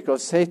logic of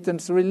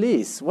Satan's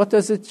release? What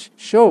does it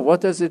show?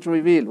 What does it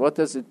reveal? What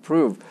does it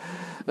prove?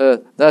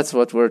 That's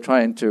what we're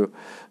trying to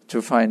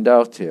find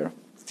out here.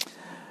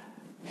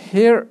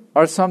 Here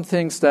are some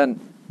things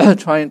then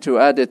trying to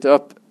add it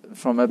up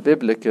from a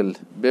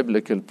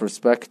biblical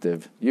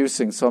perspective,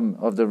 using some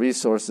of the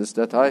resources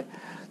that I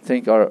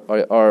think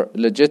are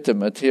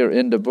legitimate here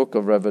in the book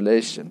of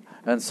Revelation.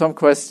 And some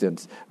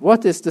questions.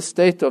 What is the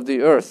state of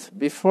the earth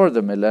before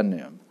the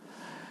millennium?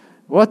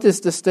 What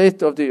is the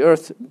state of the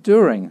earth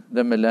during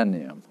the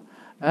millennium?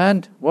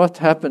 And what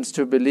happens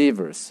to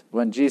believers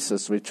when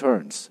Jesus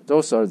returns?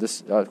 Those are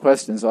the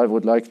questions I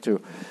would like to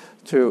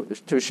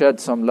shed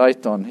some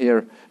light on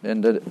here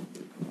in the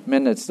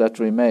minutes that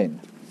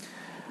remain.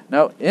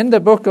 Now, in the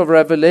book of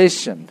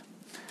Revelation,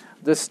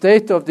 the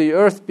state of the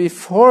earth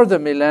before the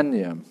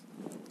millennium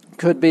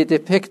could be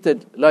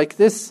depicted like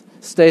this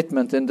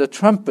statement in the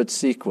trumpet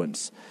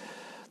sequence.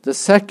 The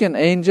second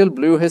angel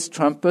blew his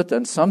trumpet,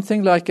 and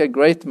something like a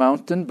great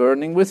mountain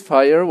burning with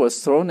fire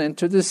was thrown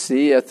into the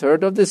sea. A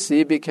third of the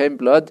sea became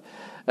blood.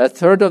 A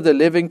third of the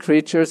living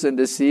creatures in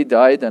the sea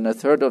died, and a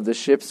third of the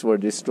ships were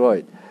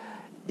destroyed.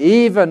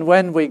 Even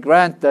when we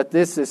grant that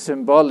this is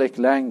symbolic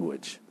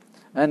language,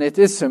 and it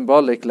is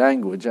symbolic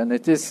language, and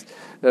it is,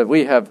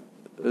 we have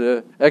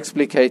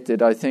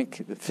explicated, I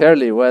think,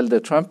 fairly well the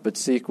trumpet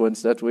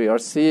sequence that we are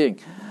seeing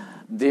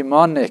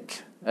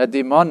a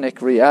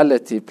demonic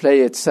reality play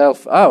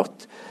itself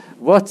out.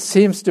 What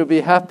seems to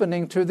be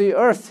happening to the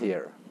earth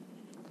here?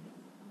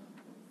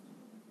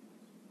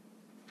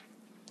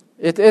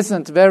 It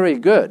isn't very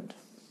good.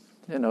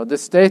 The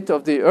state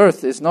of the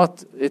earth is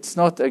not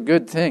a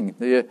good thing.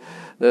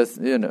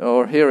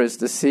 Or here is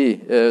the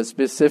sea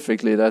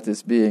specifically that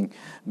is being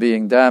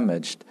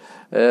damaged.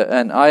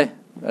 And I,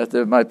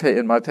 in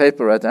my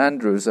paper at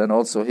Andrews and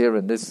also here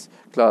in this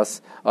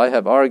class, I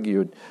have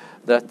argued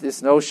that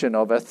this notion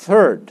of a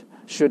third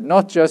should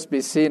not just be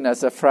seen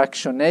as a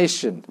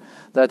fractionation,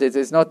 that it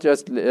is not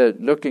just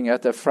looking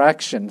at a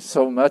fraction,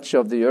 so much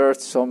of the earth,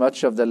 so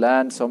much of the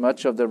land, so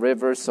much of the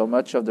rivers, so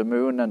much of the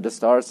moon and the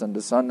stars and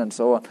the sun and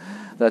so on,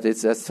 that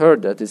it's a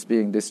third that is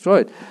being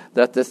destroyed.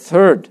 That the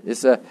third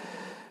is in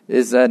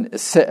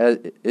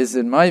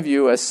my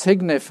view a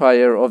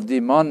signifier of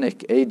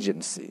demonic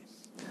agency.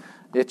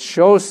 It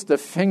shows the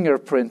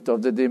fingerprint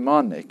of the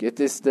demonic. It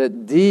is the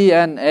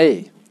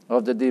DNA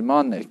of the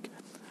demonic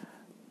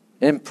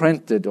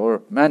imprinted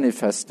or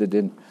manifested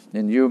in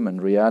human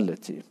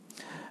reality.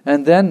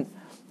 And then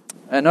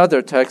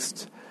another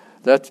text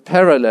that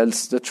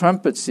parallels the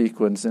trumpet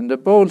sequence in the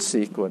bowl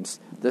sequence.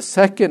 The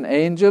second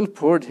angel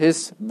poured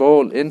his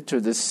bowl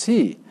into the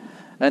sea,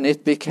 and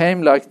it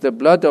became like the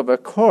blood of a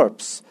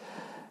corpse,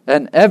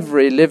 and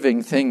every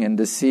living thing in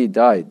the sea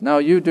died. Now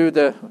you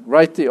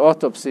write the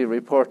autopsy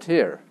report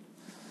here.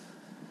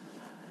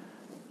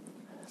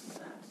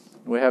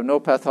 We have no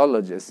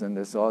pathologists in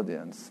this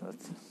audience,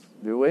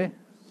 do we?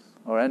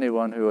 Or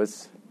anyone who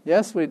is...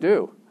 Yes, we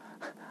do.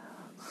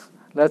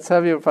 Let's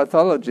have your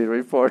pathology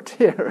report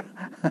here.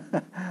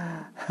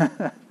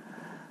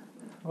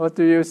 What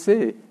do you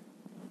see?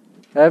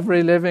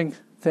 Every living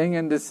thing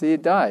in the sea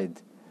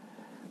died.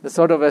 The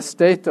sort of a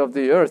state of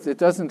the earth. It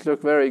doesn't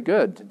look very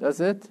good, does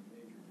it?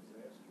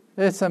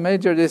 It's a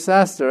major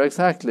disaster,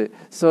 exactly.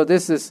 So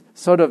this is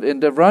sort of in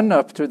the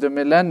run-up to the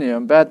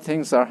millennium, bad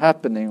things are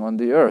happening on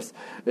the earth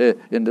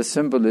in the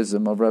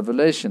symbolism of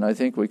Revelation. I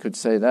think we could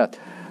say that.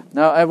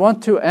 Now, I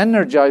want to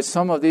energize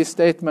some of these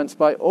statements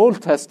by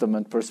Old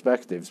Testament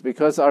perspectives,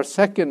 because our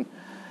second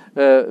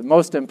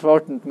most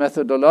important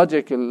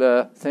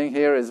methodological thing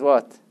here is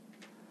what?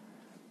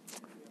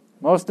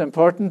 Most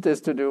important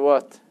is to do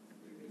what?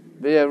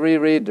 be a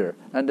rereader.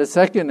 And the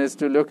second is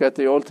to look at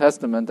the Old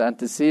Testament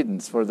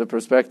antecedents for the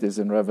perspectives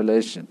in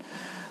Revelation.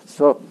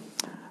 So,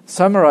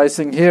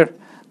 summarizing here,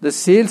 the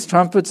seals,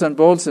 trumpets, and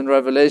bowls in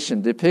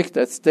Revelation depict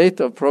a state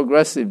of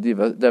progressive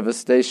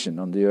devastation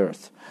on the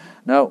earth.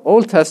 Now,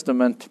 Old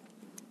Testament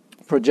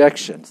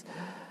projections.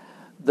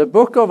 The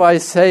book of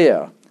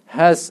Isaiah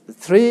has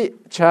 3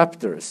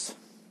 chapters,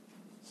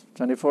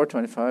 24,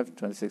 25,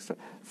 26,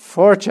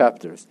 4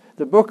 chapters.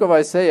 The book of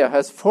Isaiah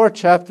has 4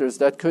 chapters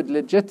that could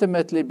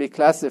legitimately be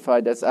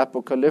classified as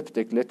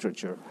apocalyptic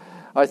literature.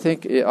 I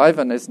think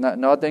Ivan is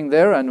nodding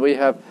there, and we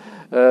have,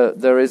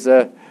 there is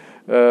a,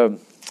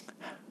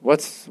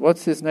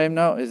 what's his name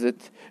now?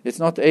 It's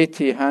not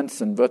A.T.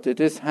 Hansen, but it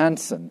is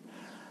Hansen,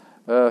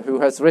 who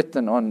has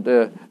written on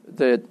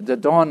the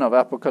dawn of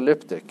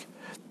apocalyptic.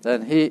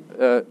 And he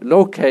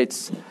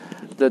locates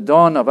the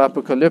dawn of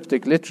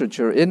apocalyptic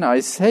literature in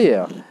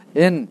Isaiah,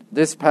 in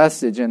this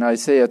passage in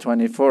Isaiah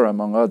 24,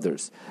 among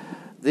others.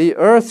 The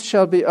earth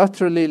shall be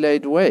utterly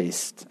laid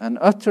waste and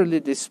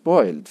utterly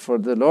despoiled, for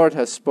the Lord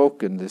has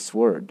spoken this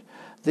word.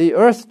 The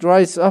earth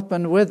dries up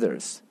and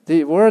withers.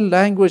 The world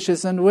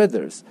languishes and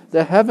withers.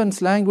 The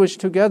heavens languish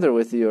together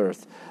with the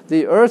earth.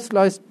 The earth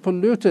lies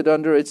polluted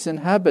under its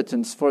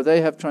inhabitants, for they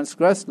have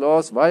transgressed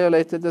laws,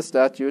 violated the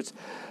statutes,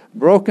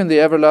 broken the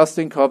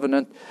everlasting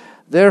covenant.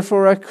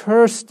 Therefore a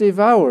curse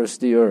devours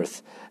the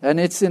earth, and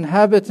its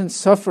inhabitants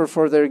suffer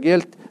for their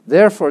guilt.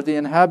 Therefore the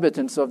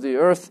inhabitants of the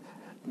earth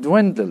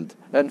dwindled,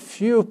 and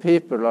few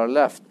people are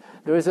left.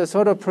 There is a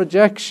sort of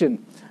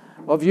projection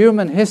of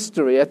human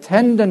history, a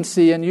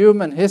tendency in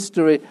human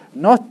history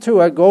not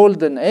to a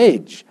golden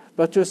age,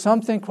 but to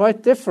something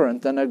quite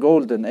different than a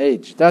golden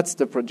age. That's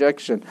the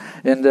projection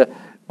in the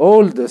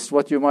oldest,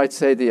 what you might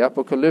say, the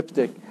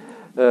apocalyptic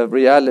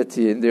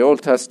reality in the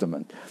Old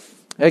Testament.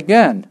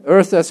 Again,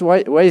 earth as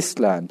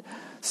wasteland.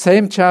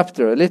 Same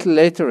chapter, a little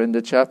later in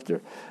the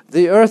chapter.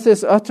 The earth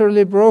is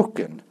utterly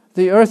broken.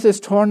 The earth is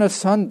torn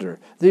asunder.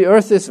 The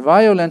earth is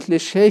violently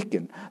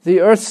shaken. The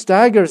earth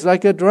staggers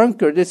like a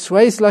drunkard. It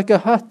sways like a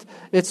hut.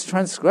 Its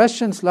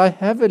transgressions lie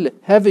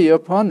heavy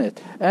upon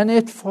it, and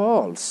it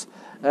falls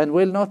and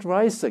will not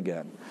rise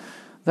again.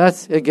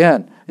 That,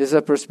 again, is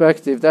a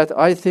perspective that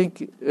I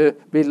think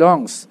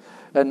belongs,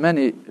 and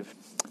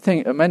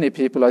many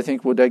people, I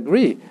think, would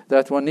agree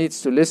that one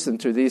needs to listen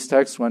to these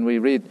texts when we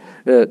read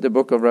the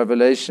book of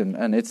Revelation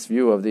and its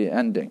view of the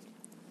ending.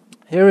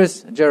 Here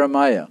is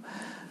Jeremiah.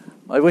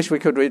 I wish we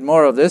could read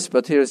more of this,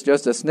 but here is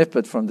just a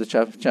snippet from the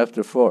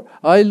chapter 4.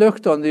 I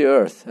looked on the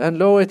earth, and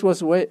lo, it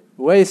was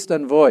waste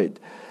and void,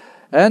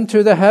 and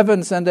to the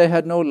heavens, and they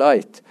had no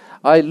light.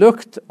 I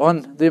looked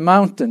on the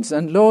mountains,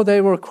 and lo, they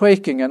were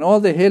quaking, and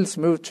all the hills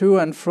moved to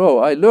and fro.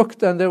 I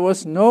looked, and there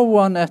was no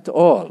one at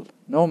all,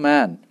 no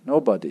man,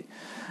 nobody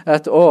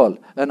at all,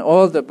 and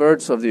all the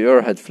birds of the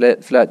earth had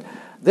fled.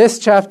 This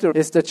chapter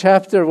is the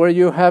chapter where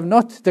you have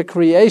not the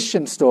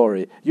creation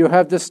story. You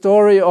have the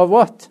story of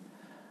what?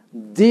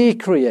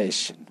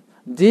 Decreation.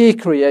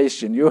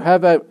 You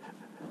have a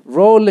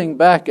rolling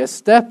back, a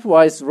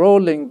stepwise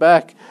rolling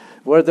back,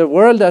 where the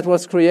world that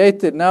was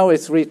created now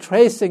is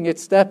retracing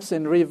its steps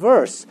in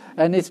reverse,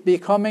 and it's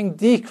becoming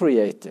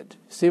decreated.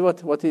 See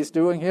what he's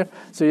doing here?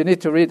 So you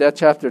need to read that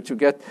chapter to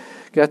get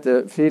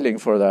the feeling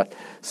for that.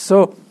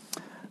 So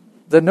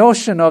the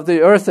notion of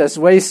the earth as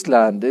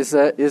wasteland is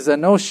a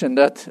notion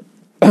that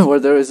where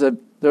there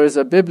is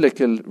a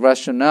biblical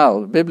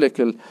rationale,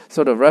 biblical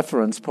sort of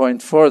reference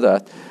point for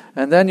that.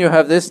 And then you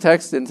have this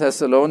text in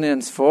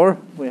Thessalonians 4.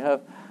 We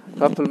have a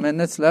couple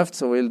minutes left,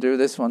 so we'll do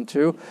this one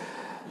too.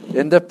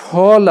 In the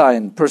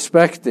Pauline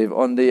perspective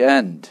on the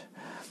end,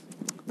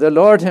 the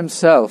Lord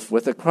himself,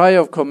 with a cry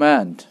of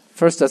command,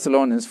 1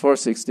 Thessalonians 4,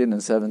 16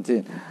 and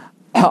 17.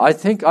 I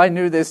think I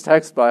knew this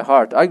text by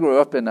heart. I grew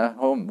up in a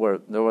home where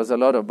there was a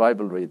lot of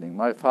Bible reading.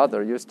 My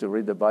father used to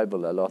read the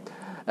Bible a lot.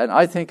 And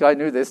I think I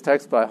knew this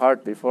text by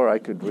heart before I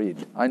could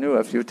read. I knew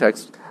a few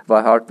texts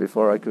by heart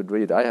before I could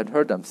read. I had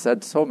heard them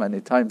said so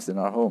many times in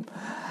our home.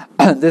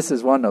 And this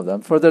is one of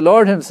them. For the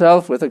Lord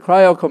himself, with a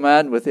cry of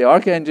command, with the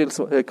archangel's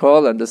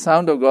call and the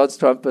sound of God's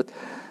trumpet,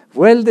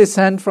 will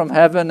descend from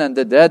heaven, and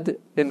the dead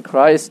in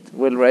Christ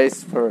will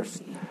rise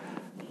first.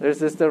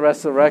 This is the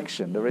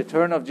resurrection, the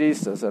return of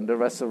Jesus and the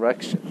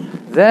resurrection.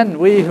 Then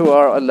we who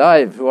are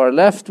alive, who are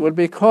left, will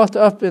be caught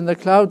up in the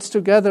clouds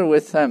together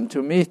with them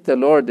to meet the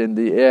Lord in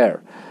the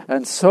air.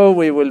 And so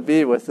we will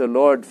be with the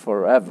Lord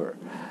forever.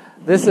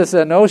 This is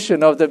a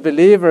notion of the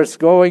believers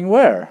going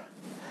where?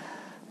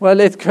 Well,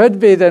 it could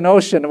be the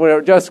notion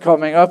we're just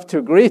coming up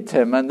to greet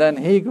him and then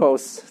he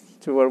goes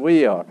to where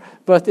we are.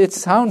 But it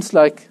sounds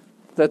like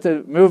that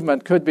the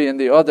movement could be in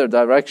the other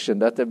direction,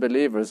 that the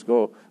believers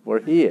go where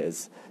he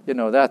is. You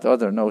know, that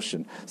other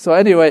notion. So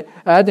anyway,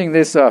 adding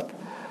this up,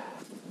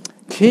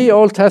 key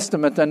Old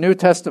Testament and New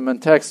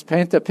Testament texts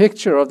paint a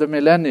picture of the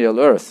millennial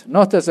earth,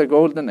 not as a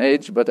golden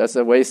age, but as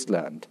a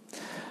wasteland.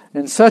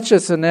 In such a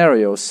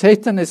scenario,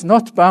 Satan is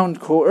not bound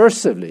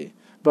coercively,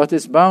 but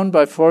is bound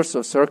by force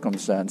of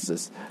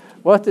circumstances.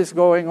 What is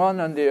going on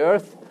the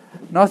earth?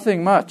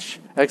 Nothing much,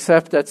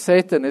 except that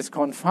Satan is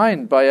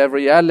confined by a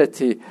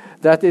reality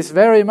that is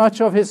very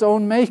much of his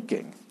own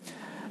making.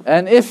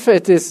 And if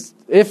it is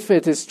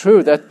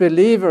true that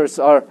believers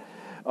are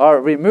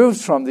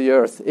removed from the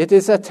earth, it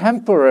is a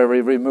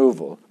temporary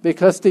removal,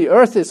 because the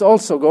earth is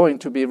also going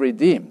to be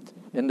redeemed.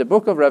 In the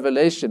book of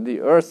Revelation, the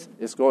earth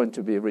is going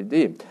to be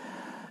redeemed.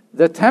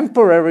 The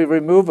temporary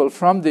removal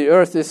from the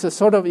earth is a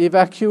sort of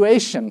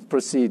evacuation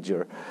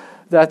procedure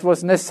that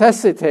was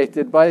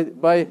necessitated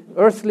by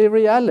earthly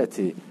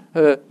reality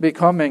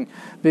becoming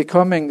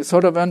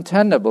sort of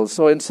untenable.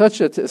 So in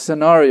such a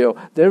scenario,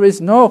 there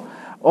is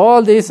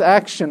all these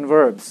action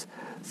verbs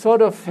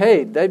sort of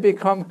fade. They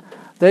become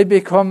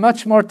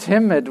much more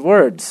timid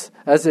words,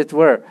 as it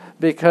were,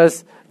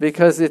 because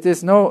it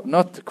is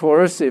not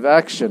coercive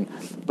action,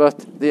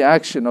 but the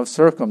action of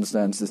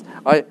circumstances.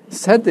 I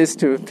said this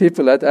to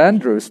people at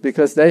Andrews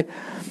because they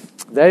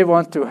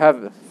want to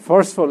have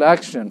forceful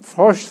action,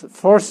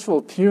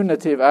 forceful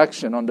punitive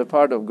action on the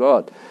part of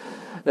God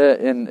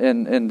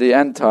in the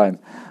end time.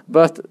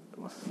 But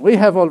we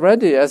have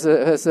already, as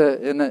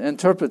in an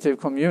interpretive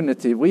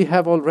community, we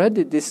have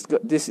already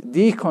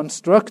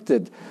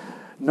deconstructed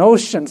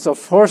notions of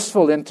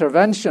forceful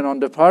intervention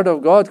on the part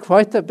of God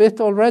quite a bit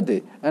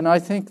already. And I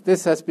think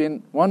this has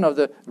been one of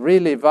the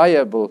really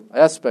viable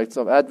aspects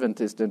of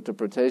Adventist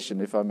interpretation,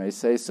 if I may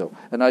say so.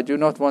 And I do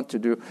not want to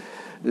do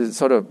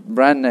sort of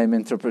brand name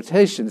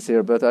interpretations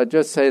here, but I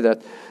just say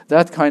that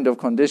that kind of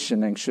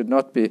conditioning should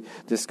not be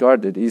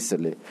discarded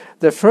easily.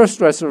 The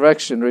first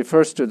resurrection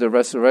refers to the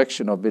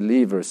resurrection of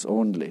believers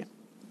only.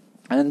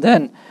 And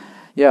then,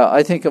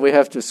 I think we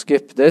have to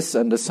skip this,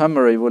 and the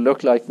summary will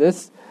look like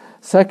this.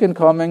 Second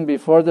coming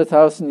before the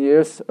 1,000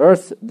 years,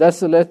 earth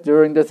desolate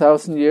during the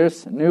 1,000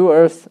 years, new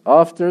earth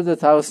after the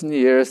 1,000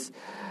 years,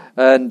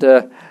 and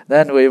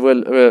then we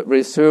will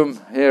resume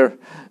here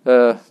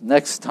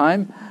next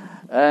time.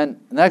 And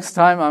next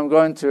time I'm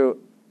going to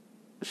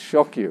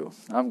shock you.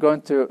 I'm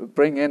going to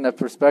bring in a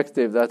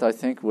perspective that I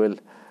think will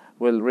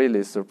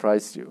really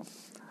surprise you.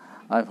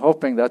 I'm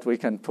hoping that we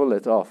can pull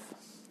it off.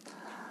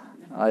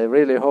 I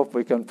really hope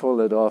we can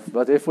pull it off.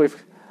 But if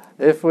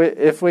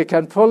we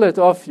can pull it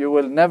off, you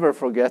will never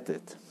forget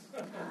it.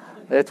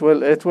 It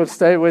will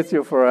stay with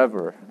you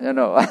forever.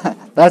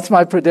 That's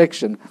my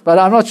prediction. But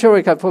I'm not sure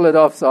we can pull it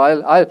off. So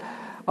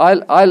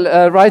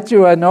I'll write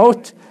you a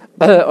note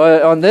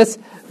on this.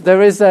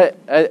 There is a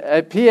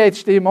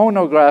PhD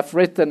monograph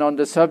written on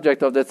the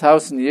subject of the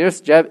 1,000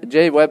 years,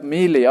 J. Webb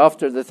Mealy,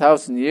 after the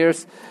 1,000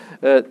 years,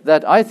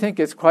 that I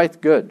think is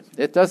quite good.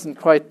 It doesn't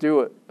quite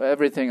do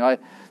everything I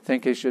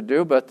think it should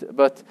do,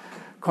 but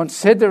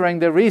considering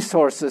the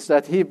resources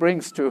that he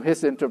brings to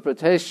his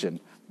interpretation,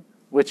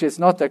 which is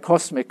not a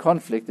cosmic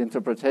conflict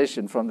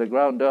interpretation from the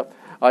ground up,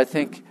 I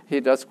think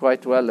he does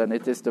quite well, and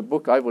it is the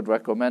book I would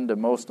recommend the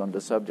most on the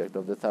subject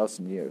of the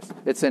 1,000 years.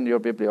 It's in your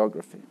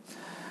bibliography.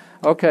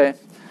 Okay.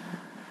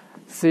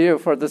 See you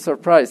for the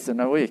surprise in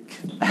a week.